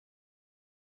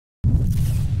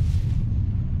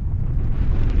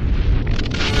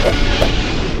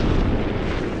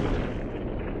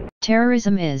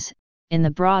Terrorism is, in the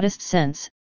broadest sense,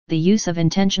 the use of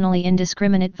intentionally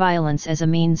indiscriminate violence as a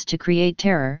means to create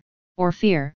terror, or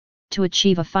fear, to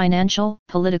achieve a financial,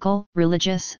 political,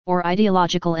 religious, or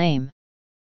ideological aim.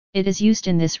 It is used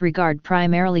in this regard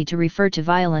primarily to refer to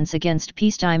violence against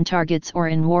peacetime targets or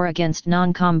in war against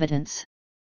non-combatants.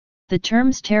 The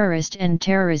terms terrorist and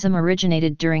terrorism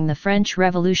originated during the French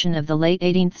Revolution of the late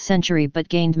 18th century but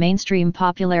gained mainstream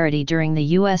popularity during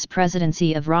the U.S.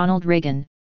 presidency of Ronald Reagan,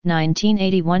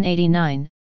 1981-89,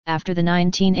 after the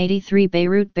 1983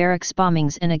 Beirut barracks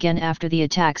bombings and again after the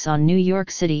attacks on New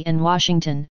York City and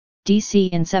Washington, D.C.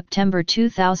 in September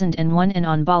 2001 and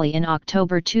on Bali in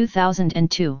October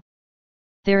 2002.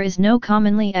 There is no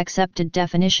commonly accepted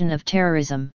definition of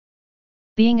terrorism.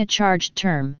 Being a charged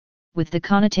term, with the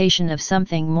connotation of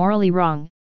something morally wrong,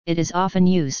 it is often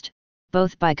used,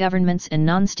 both by governments and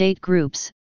non-state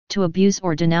groups, to abuse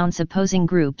or denounce opposing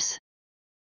groups.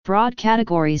 Broad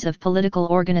categories of political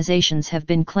organizations have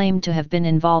been claimed to have been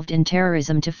involved in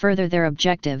terrorism to further their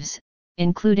objectives,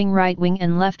 including right-wing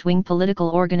and left-wing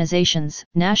political organizations,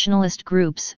 nationalist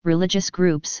groups, religious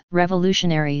groups,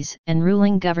 revolutionaries, and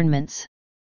ruling governments.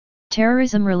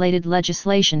 Terrorism-related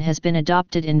legislation has been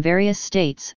adopted in various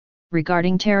states,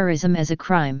 regarding terrorism as a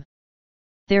crime.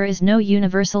 There is no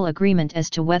universal agreement as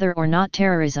to whether or not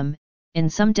terrorism, in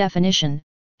some definition,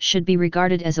 should be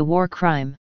regarded as a war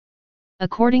crime.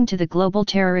 According to the Global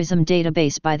Terrorism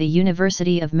Database by the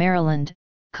University of Maryland,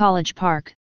 College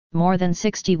Park, more than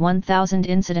 61,000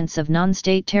 incidents of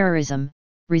non-state terrorism,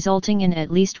 resulting in at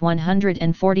least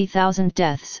 140,000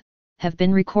 deaths, have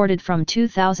been recorded from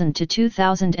 2000 to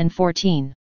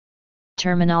 2014.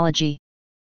 Terminology.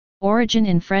 Origin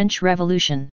in French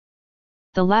Revolution.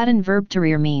 The Latin verb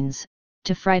terrere means,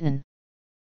 to frighten.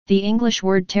 The English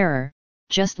word terror,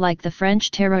 just like the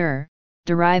French terreur,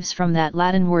 derives from that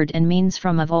Latin word and means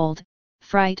from of old,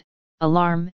 fright,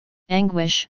 alarm,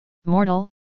 anguish, mortal,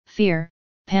 fear,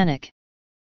 panic.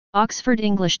 Oxford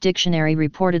English Dictionary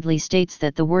reportedly states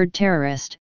that the word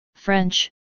terrorist,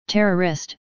 French,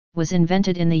 terroriste, was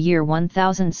invented in the year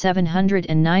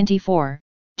 1794,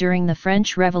 during the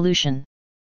French Revolution.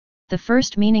 The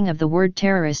first meaning of the word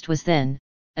terrorist was then,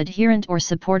 adherent or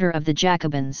supporter of the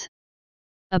Jacobins.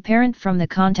 Apparent from the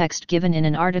context given in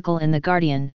an article in The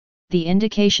Guardian, the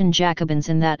indication Jacobins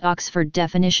in that Oxford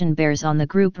definition bears on the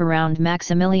group around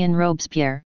Maximilien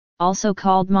Robespierre, also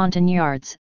called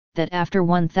Montagnards, that after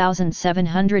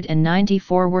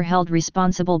 1794 were held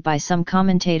responsible by some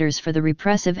commentators for the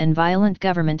repressive and violent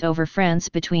government over France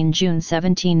between June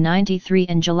 1793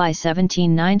 and July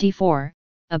 1794,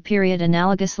 a period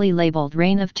analogously labeled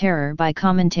Reign of Terror by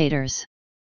commentators.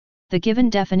 The given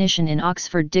definition in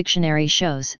Oxford Dictionary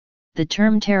shows, the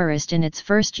term terrorist in its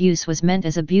first use was meant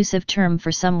as abusive term for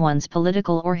someone's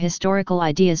political or historical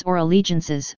ideas or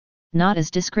allegiances, not as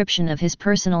description of his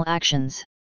personal actions.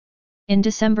 In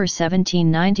December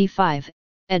 1795,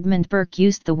 Edmund Burke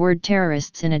used the word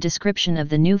terrorists in a description of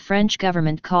the new French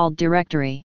government called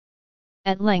Directory.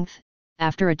 At length,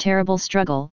 after a terrible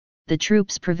struggle, the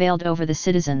troops prevailed over the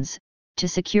citizens. To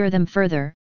secure them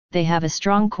further, they have a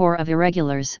strong corps of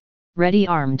irregulars, ready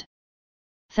armed.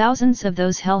 Thousands of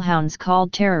those hellhounds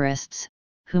called terrorists,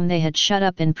 whom they had shut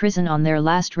up in prison on their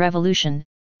last revolution,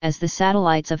 as the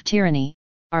satellites of tyranny,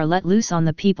 are let loose on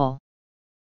the people.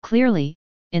 Clearly,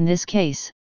 in this case,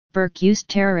 Burke used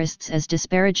terrorists as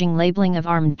disparaging labeling of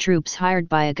armed troops hired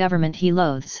by a government he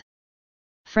loathes.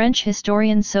 French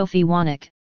historian Sophie Wannick,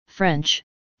 French,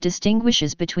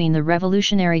 distinguishes between the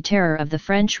revolutionary terror of the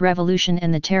French Revolution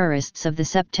and the terrorists of the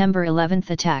September 11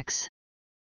 attacks.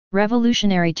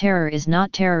 Revolutionary terror is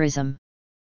not terrorism.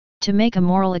 To make a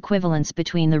moral equivalence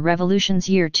between the Revolution's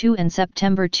year 2 and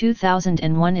September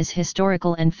 2001 is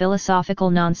historical and philosophical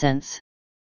nonsense.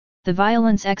 The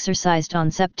violence exercised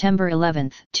on September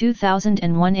 11,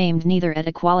 2001 aimed neither at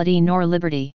equality nor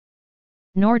liberty.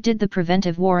 Nor did the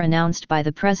preventive war announced by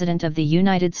the President of the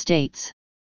United States.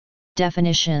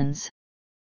 Definitions.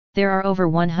 There are over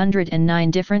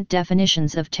 109 different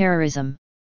definitions of terrorism.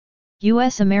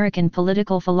 U.S.-American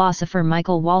political philosopher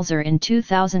Michael Walzer in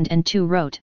 2002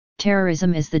 wrote,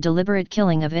 "Terrorism is the deliberate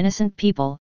killing of innocent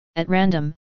people, at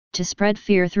random, to spread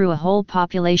fear through a whole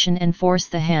population and force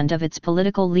the hand of its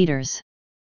political leaders."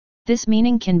 This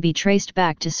meaning can be traced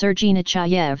back to Sergei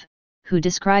Nechayev, who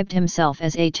described himself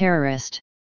as a terrorist.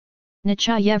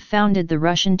 Nechayev founded the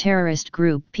Russian terrorist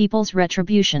group People's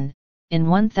Retribution, in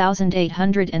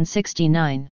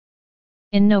 1869.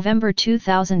 In November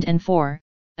 2004,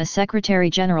 a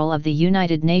Secretary-General of the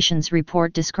United Nations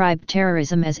report described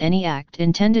terrorism as any act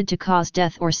intended to cause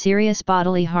death or serious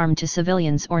bodily harm to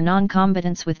civilians or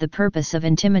non-combatants with the purpose of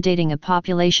intimidating a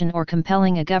population or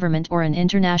compelling a government or an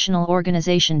international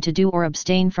organization to do or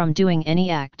abstain from doing any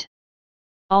act.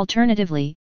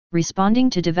 Alternatively, responding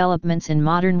to developments in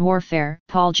modern warfare,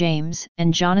 Paul James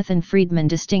and Jonathan Friedman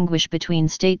distinguish between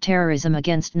state terrorism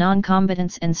against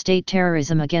non-combatants and state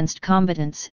terrorism against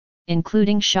combatants,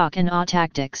 including shock and awe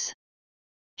tactics.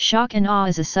 Shock and awe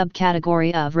is a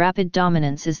subcategory of rapid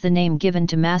dominance, is the name given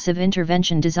to massive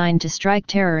intervention designed to strike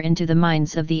terror into the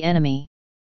minds of the enemy.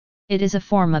 It is a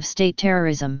form of state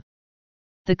terrorism.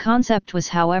 The concept was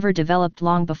however developed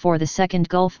long before the Second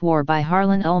Gulf War by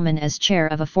Harlan Ullman as chair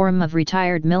of a forum of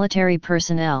retired military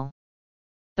personnel.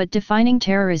 But defining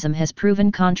terrorism has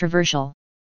proven controversial.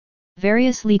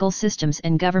 Various legal systems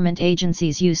and government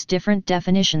agencies use different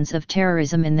definitions of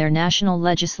terrorism in their national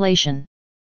legislation.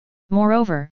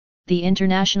 Moreover, the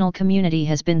international community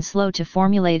has been slow to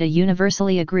formulate a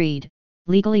universally agreed,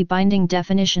 legally binding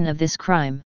definition of this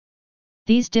crime.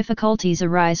 These difficulties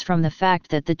arise from the fact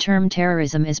that the term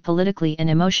terrorism is politically and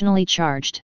emotionally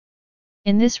charged.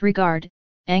 In this regard,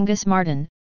 Angus Martin,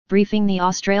 briefing the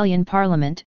Australian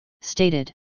Parliament,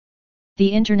 stated,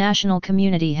 "The international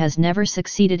community has never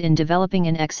succeeded in developing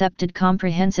an accepted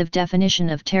comprehensive definition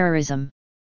of terrorism.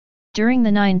 During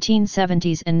the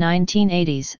 1970s and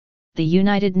 1980s, the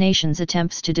United Nations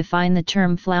attempts to define the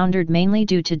term floundered mainly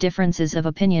due to differences of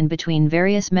opinion between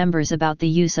various members about the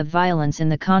use of violence in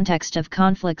the context of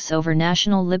conflicts over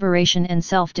national liberation and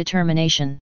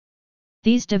self-determination.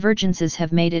 These divergences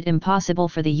have made it impossible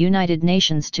for the United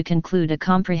Nations to conclude a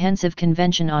comprehensive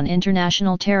convention on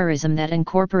international terrorism that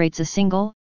incorporates a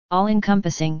single,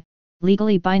 all-encompassing,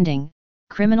 legally binding,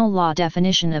 criminal law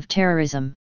definition of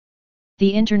terrorism.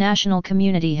 The international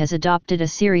community has adopted a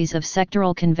series of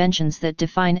sectoral conventions that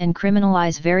define and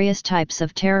criminalize various types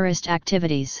of terrorist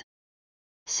activities.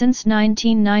 Since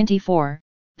 1994,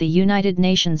 the United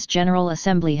Nations General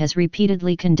Assembly has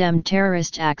repeatedly condemned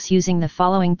terrorist acts using the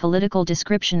following political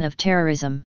description of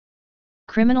terrorism: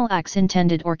 criminal acts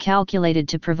intended or calculated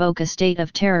to provoke a state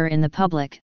of terror in the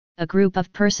public, a group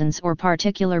of persons or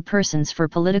particular persons for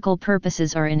political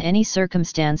purposes or in any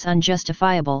circumstance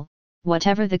unjustifiable,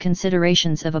 whatever the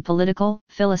considerations of a political,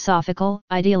 philosophical,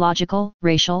 ideological,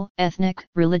 racial, ethnic,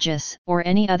 religious, or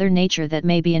any other nature that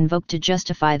may be invoked to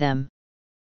justify them."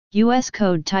 U.S.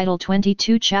 Code Title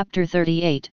 22 Chapter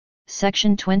 38,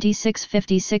 Section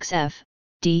 2656 F,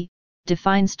 D,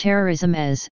 defines terrorism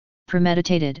as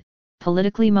premeditated,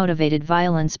 politically motivated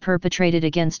violence perpetrated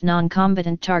against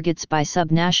non-combatant targets by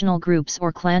subnational groups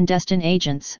or clandestine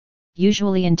agents,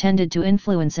 usually intended to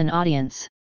influence an audience.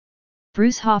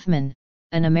 Bruce Hoffman,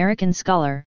 an American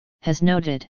scholar, has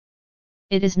noted,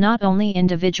 "It is not only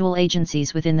individual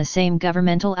agencies within the same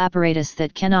governmental apparatus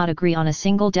that cannot agree on a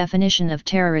single definition of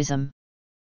terrorism.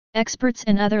 Experts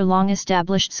and other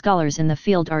long-established scholars in the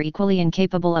field are equally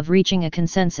incapable of reaching a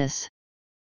consensus."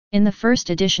 In the first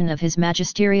edition of his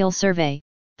magisterial survey,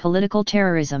 Political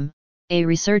Terrorism, a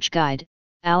Research Guide,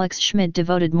 Alex Schmid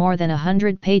devoted more than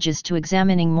 100 pages to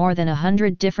examining more than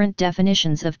 100 different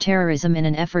definitions of terrorism in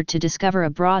an effort to discover a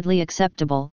broadly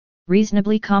acceptable,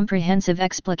 reasonably comprehensive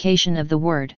explication of the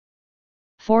word.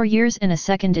 4 years and a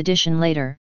second edition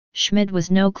later, Schmid was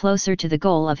no closer to the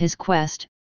goal of his quest,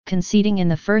 conceding in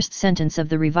the first sentence of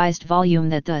the revised volume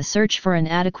that the search for an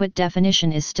adequate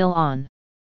definition is still on.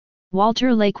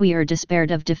 Walter Laqueur despaired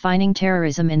of defining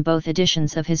terrorism in both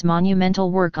editions of his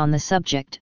monumental work on the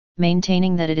subject,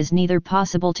 maintaining that it is neither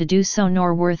possible to do so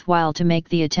nor worthwhile to make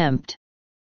the attempt.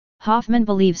 Hoffman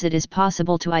believes it is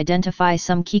possible to identify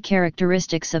some key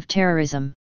characteristics of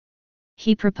terrorism.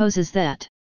 He proposes that,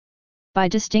 by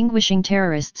distinguishing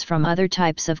terrorists from other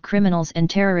types of criminals and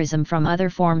terrorism from other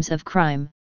forms of crime,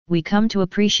 we come to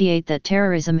appreciate that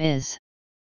terrorism is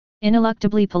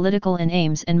ineluctably political in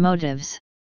aims and motives.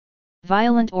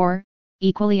 Violent or,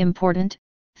 equally important,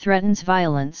 threatens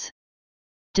violence.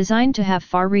 Designed to have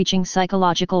far-reaching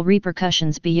psychological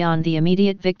repercussions beyond the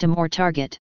immediate victim or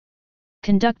target.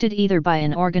 Conducted either by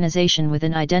an organization with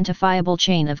an identifiable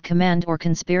chain of command or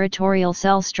conspiratorial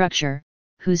cell structure,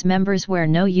 whose members wear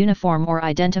no uniform or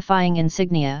identifying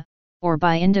insignia, or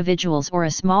by individuals or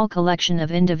a small collection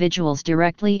of individuals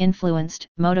directly influenced,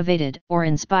 motivated, or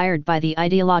inspired by the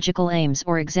ideological aims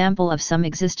or example of some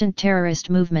existent terrorist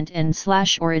movement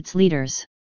and/or its leaders.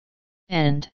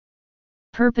 And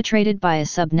perpetrated by a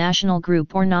subnational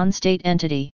group or non-state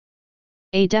entity.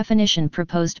 A definition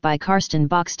proposed by Karsten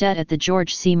Bokstedt at the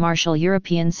George C. Marshall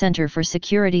European Center for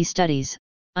Security Studies,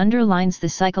 underlines the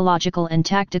psychological and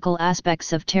tactical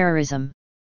aspects of terrorism.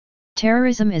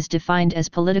 Terrorism is defined as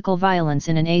political violence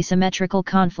in an asymmetrical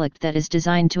conflict that is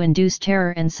designed to induce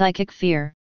terror and psychic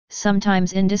fear,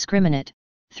 sometimes indiscriminate,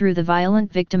 through the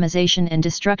violent victimization and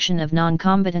destruction of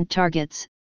non-combatant targets,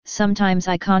 sometimes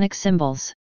iconic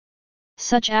symbols.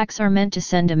 Such acts are meant to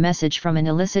send a message from an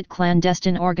illicit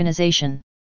clandestine organization.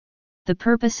 The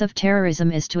purpose of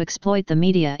terrorism is to exploit the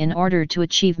media in order to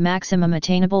achieve maximum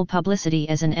attainable publicity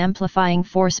as an amplifying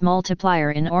force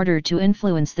multiplier in order to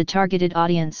influence the targeted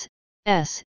audience,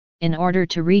 in order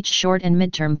to reach short and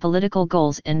midterm political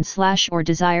goals and/or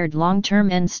desired long-term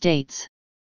end states.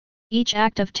 Each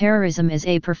act of terrorism is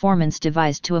a performance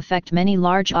devised to affect many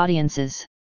large audiences.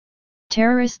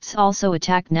 Terrorists also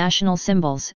attack national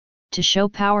symbols, to show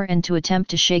power and to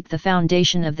attempt to shake the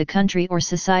foundation of the country or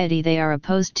society they are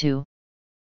opposed to.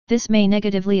 This may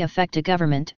negatively affect a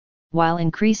government, while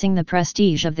increasing the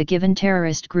prestige of the given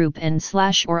terrorist group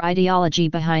and/or ideology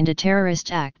behind a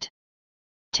terrorist act.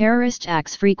 Terrorist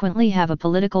acts frequently have a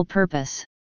political purpose.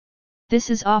 This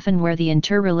is often where the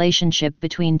interrelationship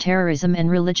between terrorism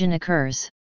and religion occurs.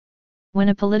 When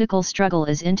a political struggle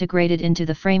is integrated into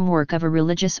the framework of a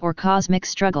religious or cosmic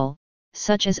struggle,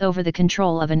 such as over the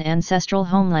control of an ancestral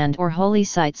homeland or holy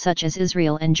site such as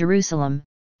Israel and Jerusalem,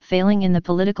 failing in the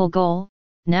political goal,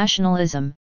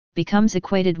 nationalism, becomes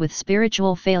equated with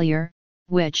spiritual failure,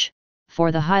 which,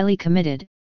 for the highly committed,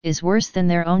 is worse than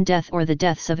their own death or the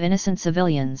deaths of innocent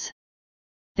civilians.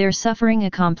 Their suffering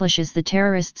accomplishes the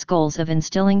terrorists' goals of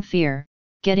instilling fear,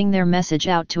 getting their message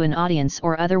out to an audience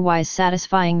or otherwise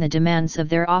satisfying the demands of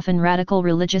their often radical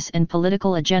religious and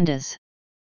political agendas.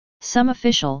 Some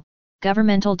official,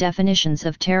 governmental definitions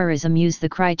of terrorism use the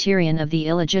criterion of the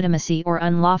illegitimacy or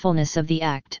unlawfulness of the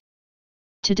act.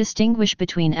 To distinguish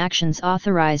between actions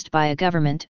authorized by a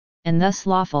government, and thus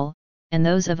lawful, and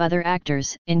those of other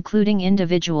actors, including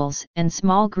individuals and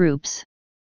small groups.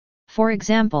 For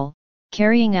example,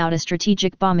 carrying out a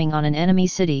strategic bombing on an enemy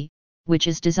city, which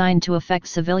is designed to affect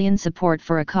civilian support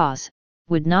for a cause,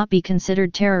 would not be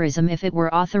considered terrorism if it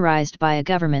were authorized by a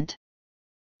government.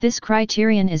 This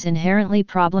criterion is inherently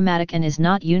problematic and is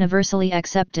not universally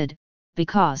accepted,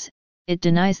 because it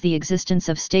denies the existence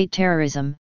of state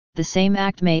terrorism. The same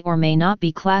act may or may not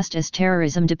be classed as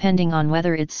terrorism depending on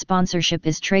whether its sponsorship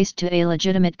is traced to a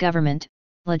legitimate government.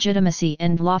 Legitimacy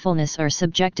and lawfulness are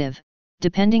subjective,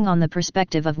 depending on the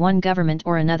perspective of one government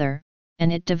or another,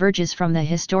 and it diverges from the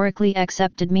historically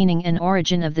accepted meaning and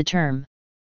origin of the term.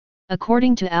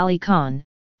 According to Ali Khan,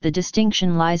 the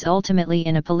distinction lies ultimately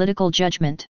in a political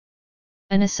judgment.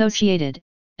 An associated,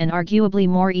 and arguably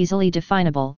more easily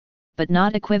definable, but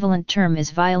not equivalent term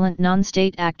is violent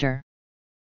non-state actor.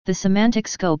 The semantic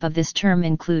scope of this term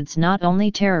includes not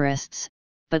only terrorists,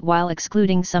 but while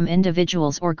excluding some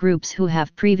individuals or groups who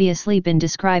have previously been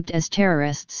described as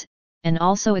terrorists, and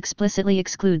also explicitly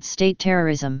excludes state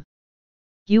terrorism.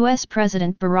 U.S.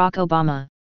 President Barack Obama,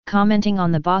 commenting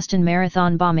on the Boston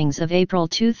Marathon bombings of April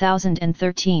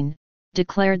 2013,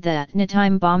 declared that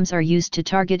anytime bombs are used to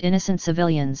target innocent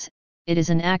civilians, it is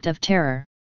an act of terror.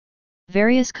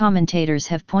 Various commentators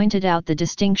have pointed out the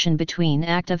distinction between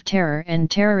act of terror and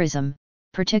terrorism,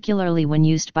 particularly when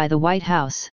used by the White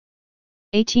House.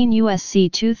 18 U.S.C.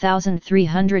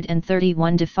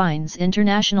 2331 defines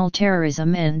international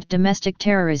terrorism and domestic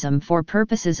terrorism for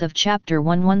purposes of Chapter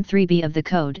 113b of the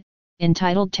Code,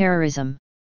 entitled Terrorism.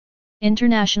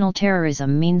 International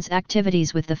terrorism means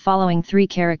activities with the following three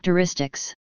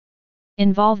characteristics.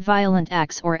 Involve violent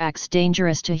acts or acts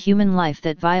dangerous to human life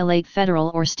that violate federal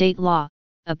or state law,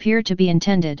 appear to be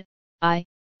intended, I,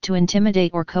 to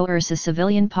intimidate or coerce a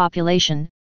civilian population,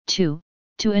 2,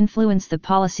 to influence the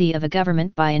policy of a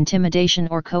government by intimidation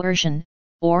or coercion,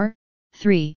 or,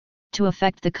 3, to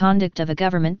affect the conduct of a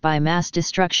government by mass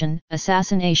destruction,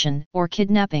 assassination, or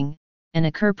kidnapping, and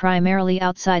occur primarily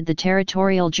outside the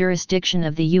territorial jurisdiction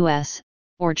of the U.S.,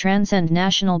 or transcend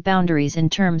national boundaries in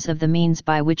terms of the means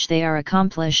by which they are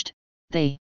accomplished,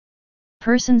 the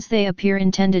persons they appear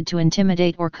intended to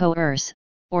intimidate or coerce,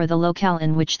 or the locale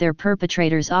in which their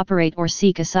perpetrators operate or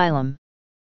seek asylum.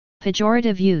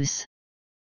 Pejorative use.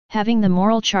 Having the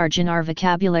moral charge in our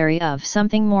vocabulary of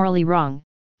something morally wrong,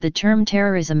 the term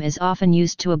terrorism is often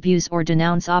used to abuse or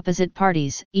denounce opposite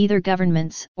parties, either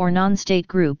governments or non-state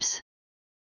groups.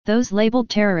 Those labeled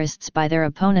terrorists by their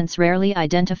opponents rarely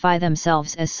identify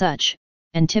themselves as such,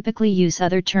 and typically use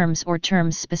other terms or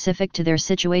terms specific to their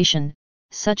situation,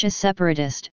 such as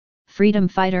separatist, freedom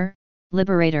fighter,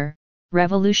 liberator,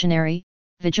 revolutionary,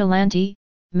 vigilante,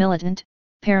 militant,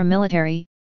 paramilitary,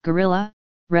 guerrilla,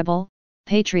 rebel,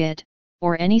 patriot,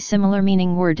 or any similar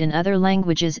meaning word in other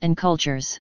languages and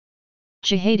cultures.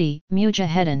 Jihadi,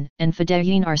 mujahedin, and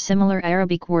fadayin are similar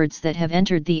Arabic words that have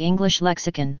entered the English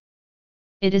lexicon.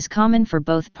 It is common for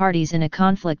both parties in a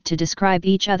conflict to describe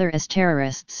each other as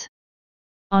terrorists.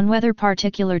 On whether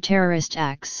particular terrorist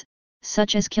acts,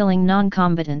 such as killing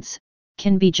non-combatants,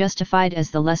 can be justified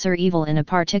as the lesser evil in a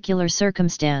particular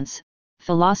circumstance,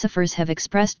 philosophers have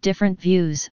expressed different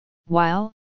views,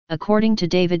 while, according to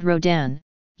David Rodin,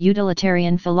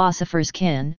 utilitarian philosophers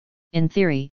can, in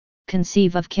theory,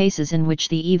 conceive of cases in which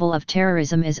the evil of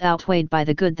terrorism is outweighed by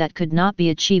the good that could not be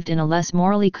achieved in a less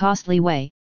morally costly way.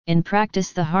 In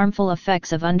practice, the harmful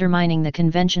effects of undermining the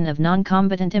convention of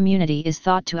non-combatant immunity is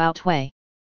thought to outweigh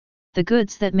the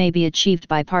goods that may be achieved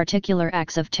by particular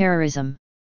acts of terrorism.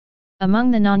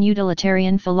 Among the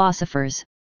non-utilitarian philosophers,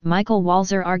 Michael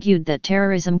Walzer argued that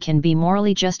terrorism can be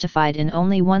morally justified in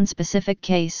only one specific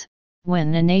case,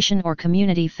 when a nation or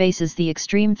community faces the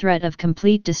extreme threat of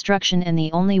complete destruction and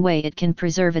the only way it can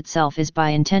preserve itself is by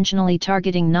intentionally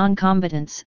targeting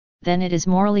non-combatants, then it is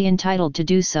morally entitled to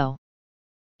do so.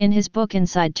 In his book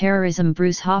Inside Terrorism,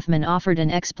 Bruce Hoffman offered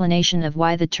an explanation of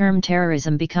why the term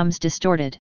terrorism becomes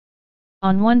distorted.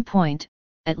 On one point,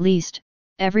 at least,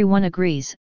 everyone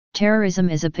agrees, terrorism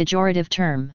is a pejorative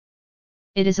term.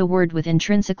 It is a word with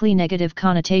intrinsically negative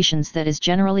connotations that is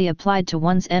generally applied to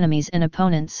one's enemies and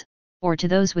opponents, or to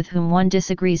those with whom one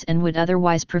disagrees and would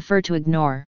otherwise prefer to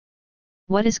ignore.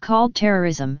 What is called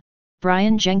terrorism,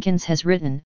 Brian Jenkins has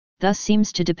written, thus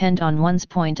seems to depend on one's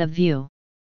point of view.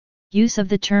 Use of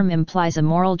the term implies a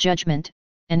moral judgment,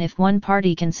 and if one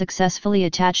party can successfully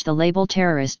attach the label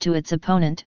terrorist to its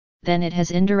opponent, then it has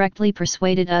indirectly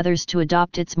persuaded others to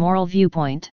adopt its moral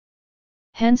viewpoint.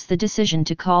 Hence, the decision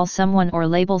to call someone or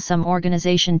label some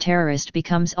organization terrorist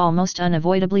becomes almost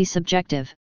unavoidably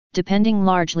subjective, depending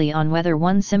largely on whether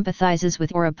one sympathizes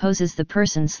with or opposes the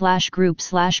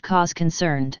person/group/cause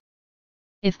concerned.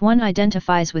 If one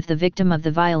identifies with the victim of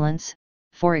the violence,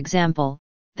 for example,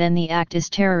 then the act is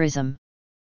terrorism.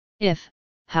 If,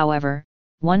 however,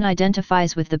 one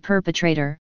identifies with the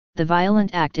perpetrator, the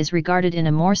violent act is regarded in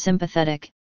a more sympathetic,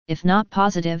 if not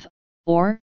positive,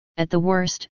 or, at the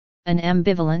worst, an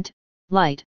ambivalent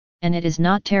light, and it is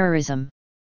not terrorism.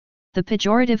 The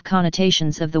pejorative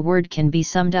connotations of the word can be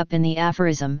summed up in the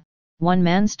aphorism, "One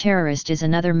man's terrorist is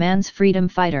another man's freedom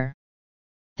fighter."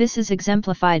 This is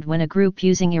exemplified when a group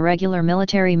using irregular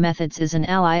military methods is an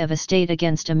ally of a state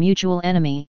against a mutual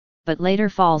enemy, but later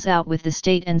falls out with the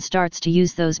state and starts to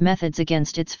use those methods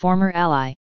against its former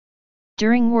ally.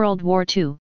 During World War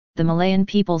II, the Malayan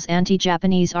People's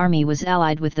Anti-Japanese Army was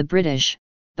allied with the British,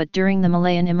 but during the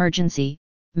Malayan Emergency,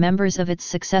 members of its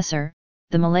successor,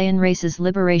 the Malayan Race's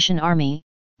Liberation Army,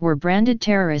 were branded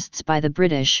terrorists by the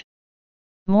British.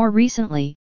 More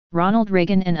recently, Ronald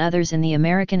Reagan and others in the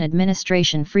American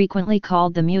administration frequently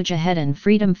called the Mujahedin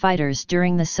freedom fighters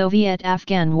during the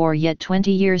Soviet-Afghan War. Yet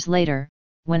 20 years later,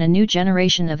 when a new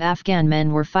generation of Afghan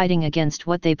men were fighting against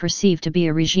what they perceived to be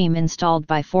a regime installed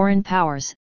by foreign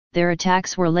powers, their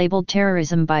attacks were labeled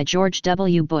terrorism by George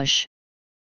W. Bush.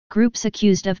 Groups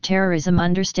accused of terrorism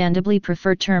understandably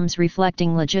prefer terms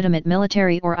reflecting legitimate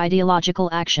military or ideological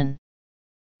action.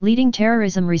 Leading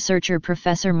terrorism researcher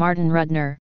Professor Martin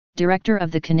Rudner, director of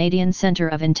the Canadian Centre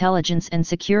of Intelligence and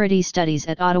Security Studies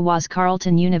at Ottawa's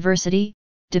Carleton University,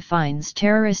 defines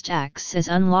terrorist acts as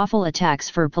unlawful attacks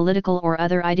for political or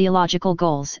other ideological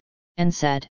goals, and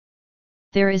said,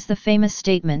 "There is the famous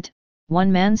statement,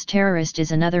 'One man's terrorist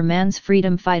is another man's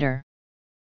freedom fighter.'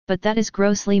 But that is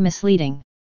grossly misleading.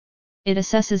 It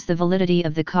assesses the validity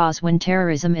of the cause when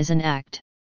terrorism is an act.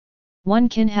 One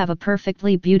can have a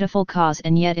perfectly beautiful cause,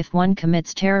 and yet if one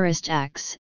commits terrorist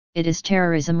acts, it is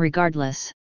terrorism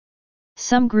regardless.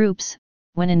 Some groups,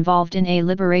 when involved in a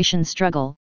liberation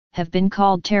struggle, have been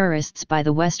called terrorists by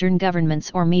the Western governments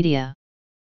or media.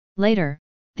 Later,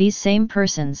 these same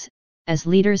persons, as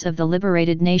leaders of the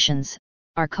liberated nations,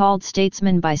 are called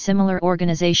statesmen by similar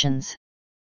organizations.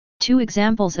 Two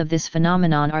examples of this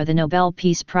phenomenon are the Nobel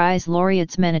Peace Prize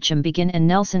laureates Menachem Begin and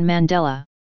Nelson Mandela.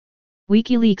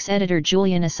 WikiLeaks editor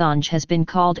Julian Assange has been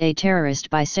called a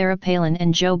terrorist by Sarah Palin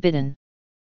and Joe Biden.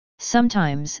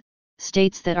 Sometimes,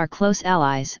 states that are close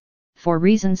allies, for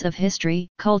reasons of history,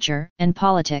 culture, and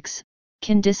politics,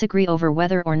 can disagree over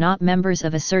whether or not members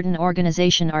of a certain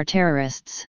organization are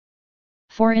terrorists.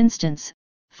 For instance,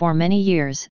 for many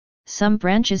years, some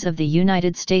branches of the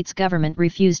United States government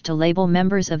refused to label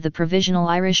members of the Provisional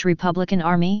Irish Republican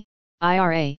Army,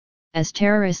 IRA, as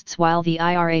terrorists while the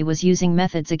IRA was using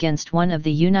methods against one of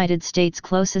the United States'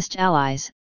 closest allies,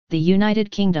 the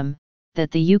United Kingdom, that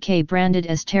the UK branded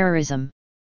as terrorism.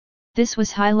 This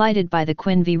was highlighted by the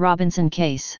Quinn v. Robinson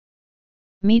case.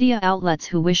 Media outlets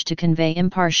who wish to convey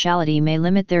impartiality may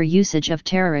limit their usage of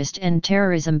terrorist and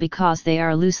terrorism because they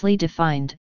are loosely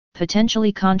defined,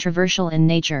 potentially controversial in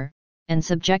nature, and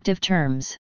subjective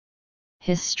terms.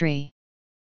 History.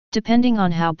 Depending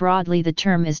on how broadly the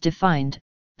term is defined,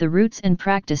 the roots and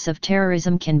practice of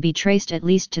terrorism can be traced at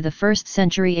least to the 1st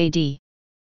century AD.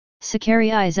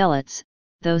 Sicarii Zealots,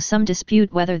 though some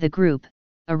dispute whether the group,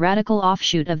 a radical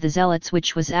offshoot of the Zealots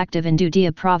which was active in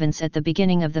Judea province at the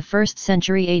beginning of the 1st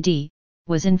century AD,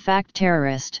 was in fact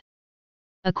terrorist.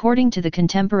 According to the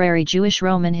contemporary Jewish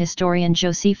Roman historian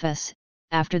Josephus,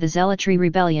 after the Zealotry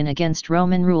rebellion against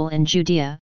Roman rule in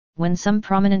Judea, when some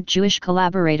prominent Jewish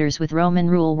collaborators with Roman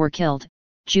rule were killed,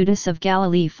 Judas of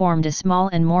Galilee formed a small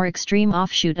and more extreme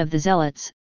offshoot of the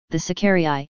Zealots, the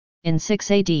Sicarii, in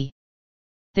 6 AD.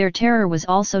 Their terror was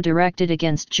also directed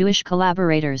against Jewish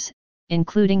collaborators,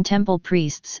 including temple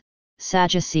priests,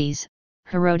 Sadducees,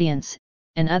 Herodians,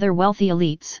 and other wealthy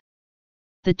elites.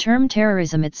 The term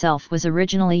terrorism itself was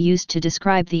originally used to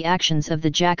describe the actions of the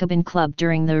Jacobin Club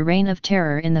during the Reign of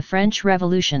Terror in the French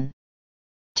Revolution.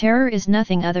 Terror is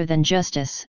nothing other than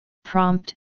justice,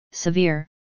 prompt, severe,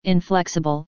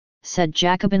 inflexible, said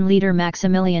Jacobin leader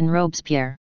Maximilien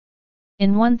Robespierre.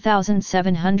 In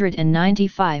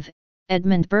 1795,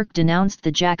 Edmund Burke denounced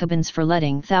the Jacobins for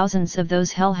letting thousands of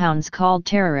those hellhounds called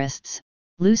terrorists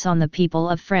loose on the people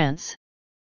of France.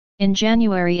 In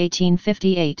January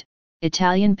 1858,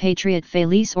 Italian patriot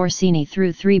Felice Orsini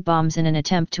threw 3 bombs in an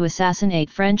attempt to assassinate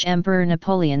French Emperor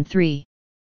Napoleon III.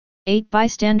 8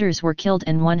 bystanders were killed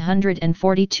and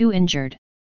 142 injured.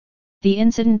 The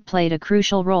incident played a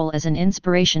crucial role as an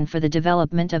inspiration for the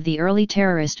development of the early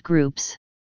terrorist groups.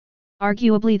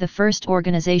 Arguably the first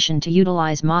organization to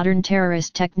utilize modern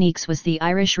terrorist techniques was the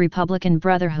Irish Republican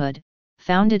Brotherhood,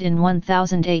 founded in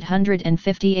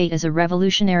 1858 as a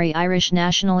revolutionary Irish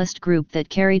nationalist group that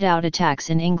carried out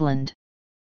attacks in England.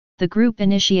 The group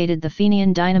initiated the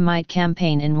Fenian Dynamite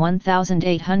Campaign in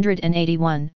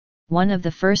 1881, one of the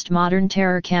first modern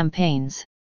terror campaigns.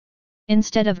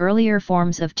 Instead of earlier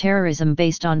forms of terrorism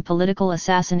based on political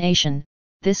assassination,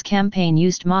 this campaign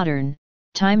used modern,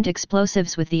 timed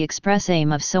explosives with the express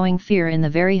aim of sowing fear in the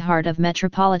very heart of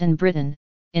metropolitan Britain,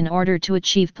 in order to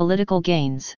achieve political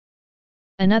gains.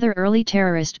 Another early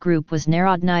terrorist group was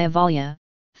Narodnaya Volya,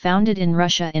 founded in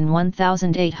Russia in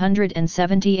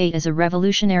 1878 as a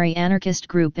revolutionary anarchist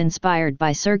group inspired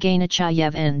by Sergei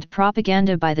Nechayev and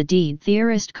propaganda by the deed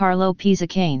theorist Carlo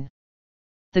Pisacane.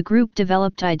 The group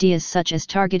developed ideas such as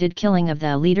targeted killing of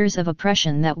the leaders of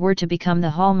oppression that were to become the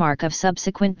hallmark of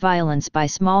subsequent violence by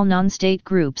small non-state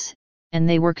groups, and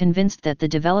they were convinced that the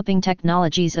developing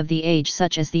technologies of the age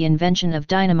such as the invention of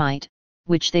dynamite,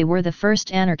 which they were the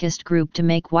first anarchist group to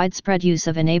make widespread use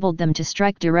of, enabled them to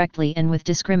strike directly and with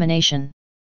discrimination.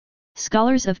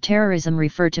 Scholars of terrorism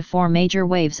refer to 4 major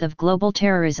waves of global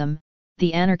terrorism: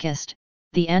 the anarchist,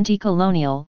 the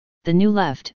anti-colonial, the New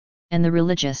Left, and the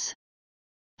religious.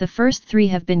 The first 3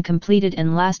 have been completed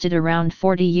and lasted around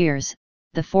 40 years,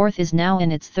 the 4th is now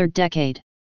in its 3rd decade.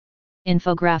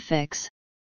 Infographics.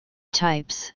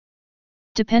 Types.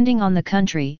 Depending on the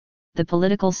country, the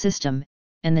political system,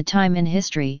 and the time in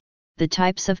history, the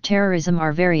types of terrorism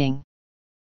are varying.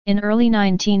 In early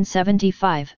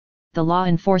 1975, the Law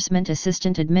Enforcement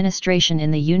Assistant Administration in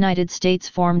the United States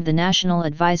formed the National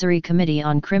Advisory Committee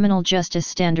on Criminal Justice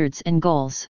Standards and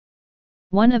Goals.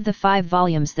 One of the 5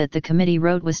 volumes that the committee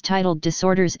wrote was titled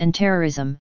Disorders and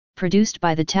Terrorism, produced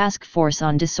by the Task Force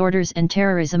on Disorders and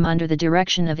Terrorism under the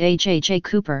direction of H.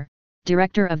 Cooper,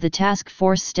 director of the task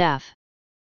force staff.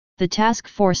 The task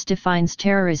force defines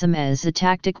terrorism as a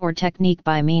tactic or technique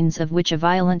by means of which a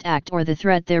violent act or the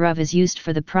threat thereof is used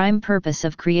for the prime purpose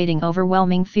of creating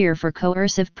overwhelming fear for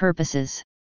coercive purposes.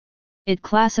 It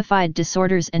classified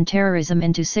disorders and terrorism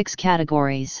into 6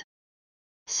 categories.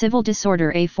 Civil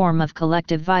disorder, a form of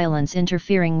collective violence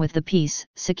interfering with the peace,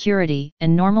 security,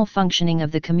 and normal functioning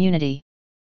of the community.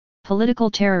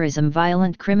 Political terrorism,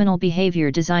 violent criminal behavior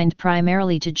designed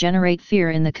primarily to generate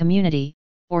fear in the community,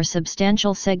 or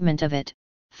substantial segment of it,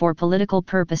 for political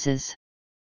purposes.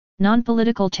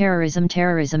 Non-political terrorism,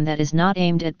 terrorism that is not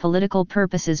aimed at political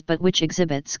purposes but which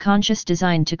exhibits conscious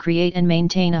design to create and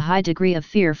maintain a high degree of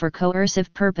fear for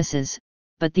coercive purposes,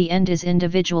 but the end is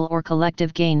individual or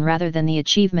collective gain rather than the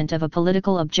achievement of a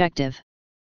political objective.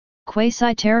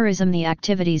 Quasi-terrorism, the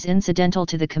activities incidental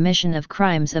to the commission of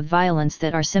crimes of violence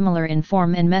that are similar in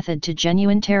form and method to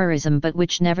genuine terrorism but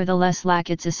which nevertheless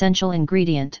lack its essential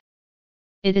ingredient.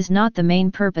 It is not the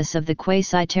main purpose of the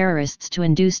quasi-terrorists to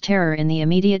induce terror in the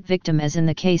immediate victim as in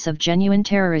the case of genuine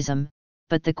terrorism,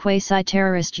 but the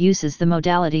quasi-terrorist uses the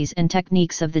modalities and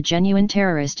techniques of the genuine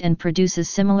terrorist and produces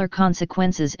similar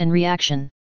consequences and reaction.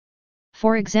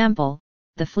 For example,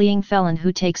 the fleeing felon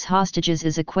who takes hostages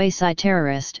is a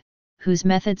quasi-terrorist, whose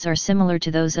methods are similar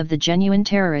to those of the genuine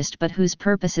terrorist but whose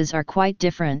purposes are quite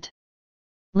different.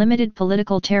 Limited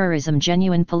political terrorism.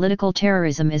 Genuine political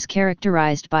terrorism is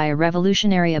characterized by a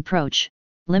revolutionary approach.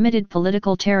 Limited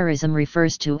political terrorism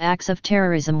refers to acts of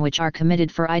terrorism which are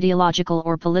committed for ideological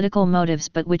or political motives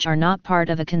but which are not part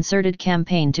of a concerted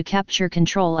campaign to capture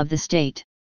control of the state.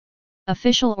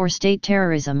 Official or state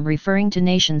terrorism, referring to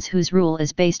nations whose rule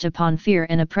is based upon fear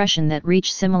and oppression that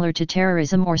reach similar to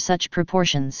terrorism or such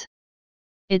proportions.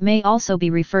 It may also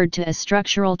be referred to as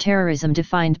structural terrorism,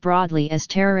 defined broadly as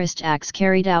terrorist acts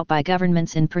carried out by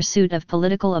governments in pursuit of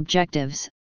political objectives,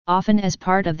 often as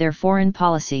part of their foreign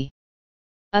policy.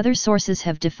 Other sources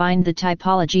have defined the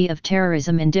typology of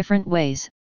terrorism in different ways,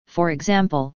 for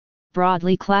example,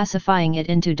 broadly classifying it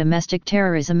into domestic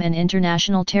terrorism and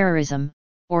international terrorism,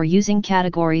 or using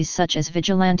categories such as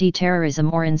vigilante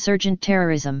terrorism or insurgent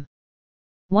terrorism.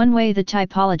 One way the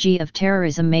typology of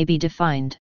terrorism may be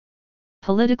defined: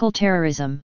 political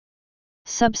terrorism,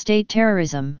 sub-state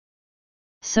terrorism,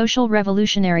 social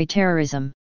revolutionary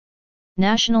terrorism,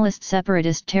 nationalist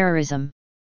separatist terrorism,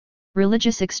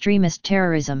 religious extremist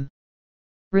terrorism,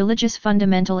 religious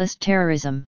fundamentalist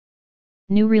terrorism,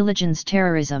 new religions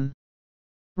terrorism,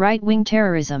 right-wing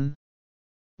terrorism,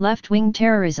 left-wing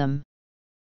terrorism,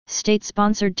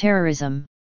 state-sponsored terrorism,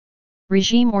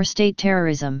 regime or state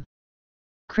terrorism,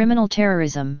 criminal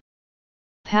terrorism,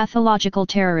 pathological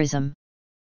terrorism,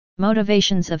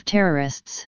 motivations of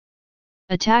terrorists.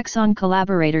 Attacks on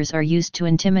collaborators are used to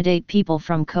intimidate people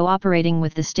from cooperating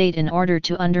with the state in order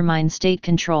to undermine state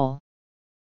control.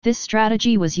 This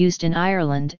strategy was used in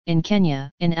Ireland, in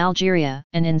Kenya, in Algeria,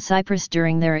 and in Cyprus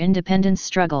during their independence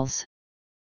struggles.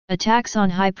 Attacks on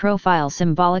high-profile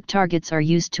symbolic targets are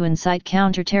used to incite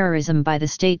counter-terrorism by the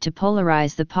state to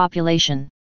polarize the population.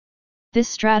 This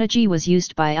strategy was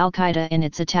used by Al-Qaeda in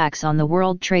its attacks on the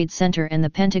World Trade Center and the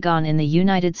Pentagon in the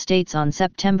United States on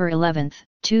September 11,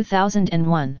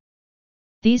 2001.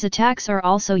 These attacks are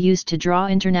also used to draw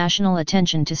international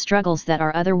attention to struggles that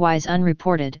are otherwise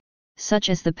unreported, such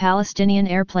as the Palestinian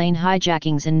airplane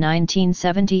hijackings in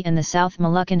 1970 and the South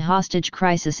Moluccan hostage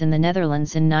crisis in the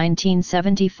Netherlands in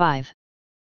 1975.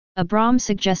 Abram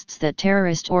suggests that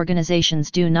terrorist organizations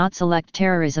do not select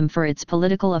terrorism for its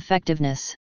political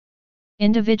effectiveness.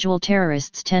 Individual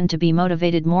terrorists tend to be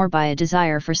motivated more by a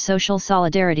desire for social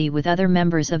solidarity with other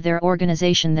members of their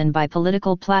organization than by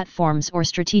political platforms or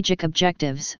strategic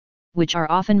objectives, which are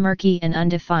often murky and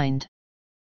undefined.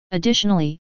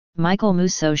 Additionally, Michael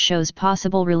Musso shows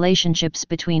possible relationships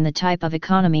between the type of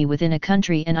economy within a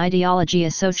country and ideology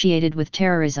associated with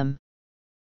terrorism.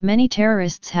 Many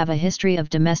terrorists have a history of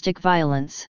domestic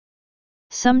violence.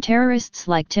 Some terrorists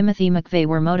like Timothy McVeigh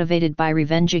were motivated by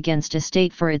revenge against a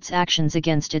state for its actions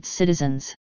against its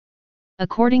citizens.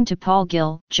 According to Paul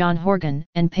Gill, John Horgan,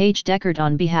 and Paige Deckard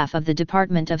on behalf of the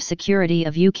Department of Security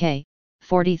of UK,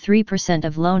 43%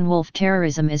 of lone wolf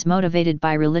terrorism is motivated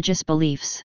by religious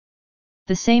beliefs.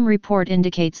 The same report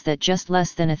indicates that just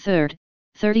less than a third,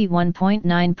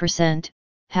 31.9%,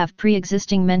 have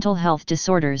pre-existing mental health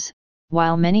disorders,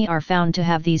 while many are found to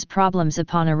have these problems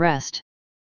upon arrest.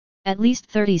 At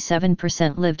least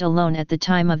 37% lived alone at the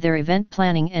time of their event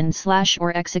planning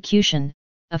and/or execution,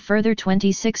 a further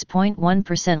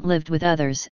 26.1% lived with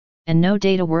others, and no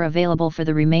data were available for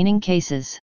the remaining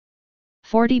cases.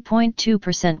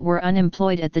 40.2% were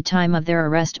unemployed at the time of their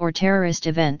arrest or terrorist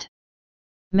event.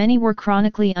 Many were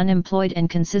chronically unemployed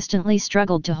and consistently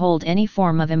struggled to hold any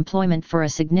form of employment for a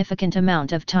significant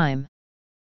amount of time.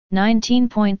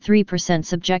 19.3%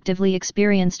 subjectively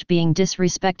experienced being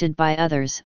disrespected by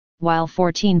others, while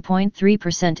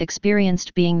 14.3%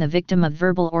 experienced being the victim of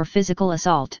verbal or physical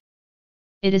assault.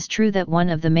 It is true that one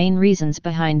of the main reasons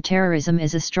behind terrorism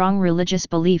is a strong religious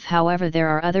belief. However, there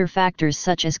are other factors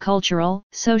such as cultural,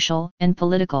 social, and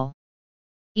political.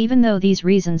 Even though these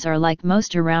reasons are like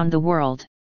most around the world,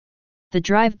 the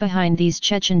drive behind these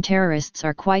Chechen terrorists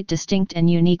are quite distinct and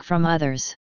unique from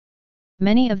others.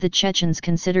 Many of the Chechens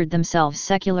considered themselves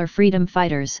secular freedom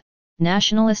fighters,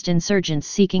 nationalist insurgents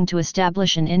seeking to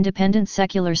establish an independent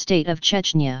secular state of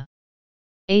Chechnya.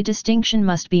 A distinction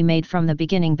must be made from the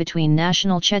beginning between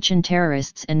national Chechen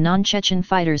terrorists and non-Chechen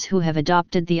fighters who have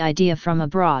adopted the idea from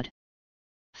abroad.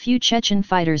 Few Chechen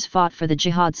fighters fought for the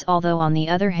jihads, although on the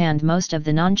other hand most of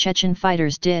the non-Chechen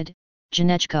fighters did.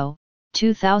 Janechko,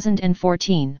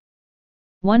 2014.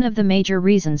 One of the major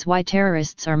reasons why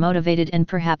terrorists are motivated and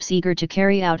perhaps eager to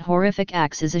carry out horrific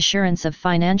acts is assurance of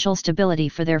financial stability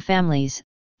for their families,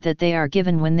 that they are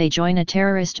given when they join a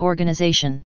terrorist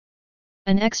organization.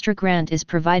 An extra grant is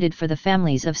provided for the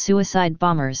families of suicide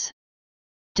bombers.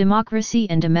 Democracy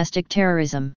and domestic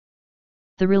terrorism.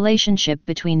 The relationship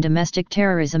between domestic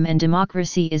terrorism and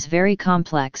democracy is very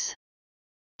complex.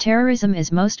 Terrorism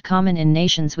is most common in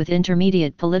nations with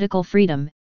intermediate political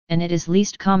freedom, and it is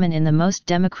least common in the most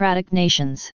democratic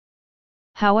nations.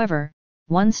 However,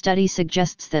 one study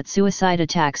suggests that suicide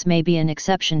attacks may be an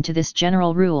exception to this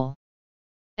general rule.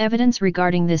 Evidence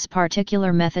regarding this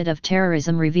particular method of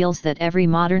terrorism reveals that every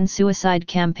modern suicide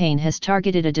campaign has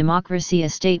targeted a democracy, a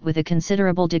state with a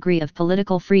considerable degree of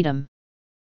political freedom.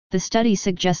 The study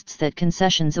suggests that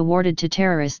concessions awarded to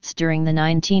terrorists during the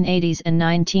 1980s and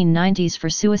 1990s for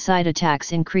suicide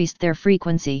attacks increased their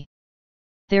frequency.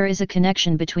 There is a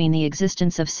connection between the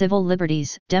existence of civil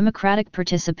liberties, democratic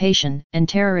participation, and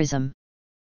terrorism.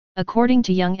 According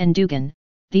to Young and Dugan,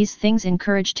 these things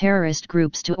encourage terrorist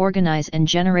groups to organize and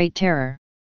generate terror.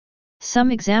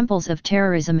 Some examples of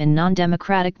terrorism in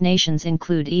non-democratic nations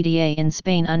include ETA in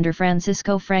Spain under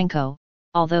Francisco Franco,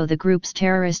 although the group's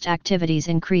terrorist activities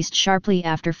increased sharply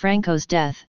after Franco's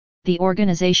death, the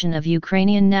organization of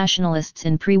Ukrainian nationalists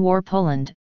in pre-war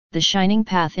Poland, the Shining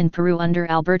Path in Peru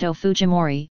under Alberto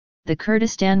Fujimori, the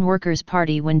Kurdistan Workers'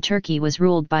 Party when Turkey was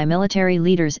ruled by military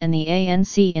leaders, and the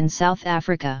ANC in South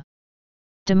Africa.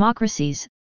 Democracies,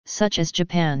 such as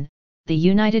Japan, the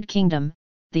United Kingdom,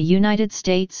 the United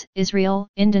States, Israel,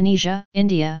 Indonesia,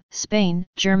 India, Spain,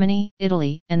 Germany,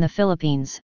 Italy, and the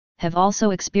Philippines, have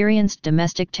also experienced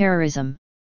domestic terrorism.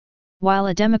 While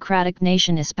a democratic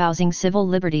nation espousing civil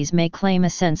liberties may claim a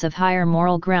sense of higher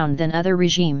moral ground than other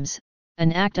regimes,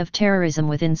 an act of terrorism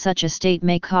within such a state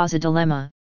may cause a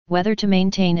dilemma, whether to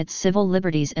maintain its civil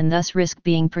liberties and thus risk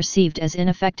being perceived as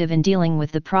ineffective in dealing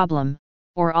with the problem,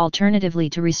 or alternatively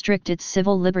to restrict its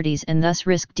civil liberties and thus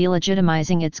risk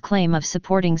delegitimizing its claim of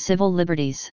supporting civil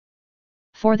liberties.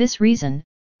 For this reason,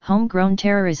 homegrown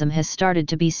terrorism has started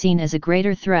to be seen as a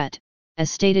greater threat,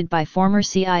 as stated by former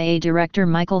CIA Director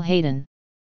Michael Hayden.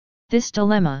 This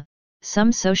dilemma,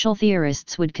 some social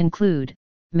theorists would conclude,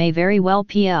 may very well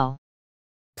pl.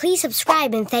 Please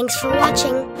subscribe and thanks for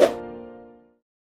watching.